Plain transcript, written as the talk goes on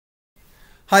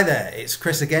Hi there, it's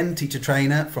Chris again, teacher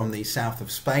trainer from the south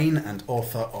of Spain and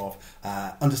author of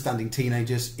Understanding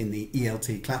Teenagers in the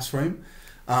ELT Classroom.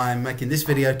 I'm making this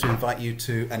video to invite you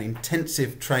to an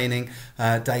intensive training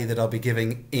day that I'll be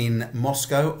giving in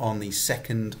Moscow on the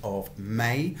 2nd of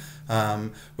May.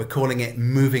 We're calling it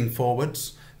Moving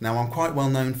Forwards. Now, I'm quite well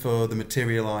known for the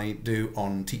material I do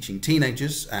on teaching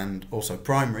teenagers and also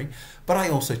primary, but I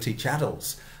also teach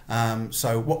adults.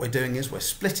 So what we're doing is we're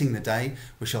splitting the day.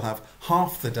 We shall have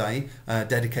half the day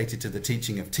dedicated to the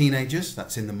teaching of teenagers,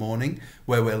 that's in the morning,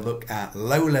 where we'll look at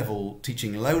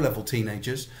teaching low-level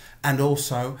teenagers, and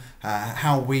also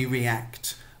how we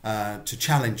react to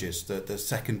challenges. The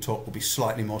second talk will be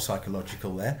slightly more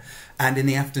psychological there. And in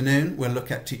the afternoon, we'll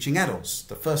look at teaching adults.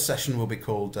 The first session will be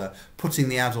called Putting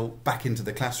the Adult Back into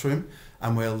the Classroom,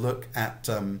 and we'll look at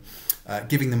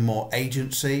giving them more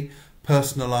agency,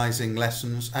 personalising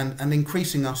lessons and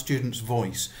increasing our students'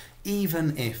 voice,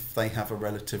 even if they have a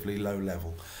relatively low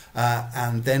level.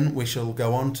 And then we shall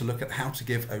go on to look at how to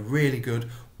give a really good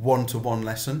one-to-one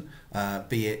lesson,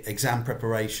 be it exam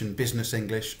preparation, business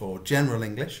English or general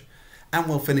English. And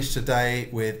we'll finish today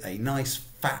with a nice,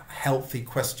 fat, healthy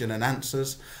question and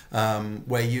answers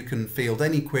where you can field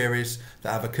any queries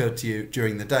that have occurred to you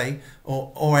during the day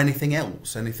or anything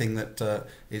else, anything that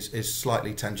is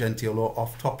slightly tangential or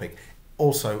off topic.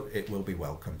 Also, it will be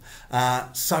welcome.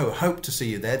 So hope to see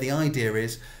you there. The idea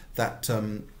is that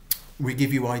we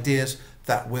give you ideas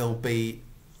that will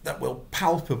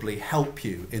palpably help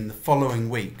you in the following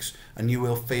weeks, and you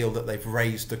will feel that they've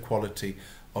raised the quality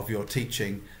of your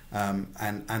teaching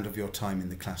and of your time in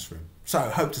the classroom. So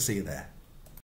hope to see you there.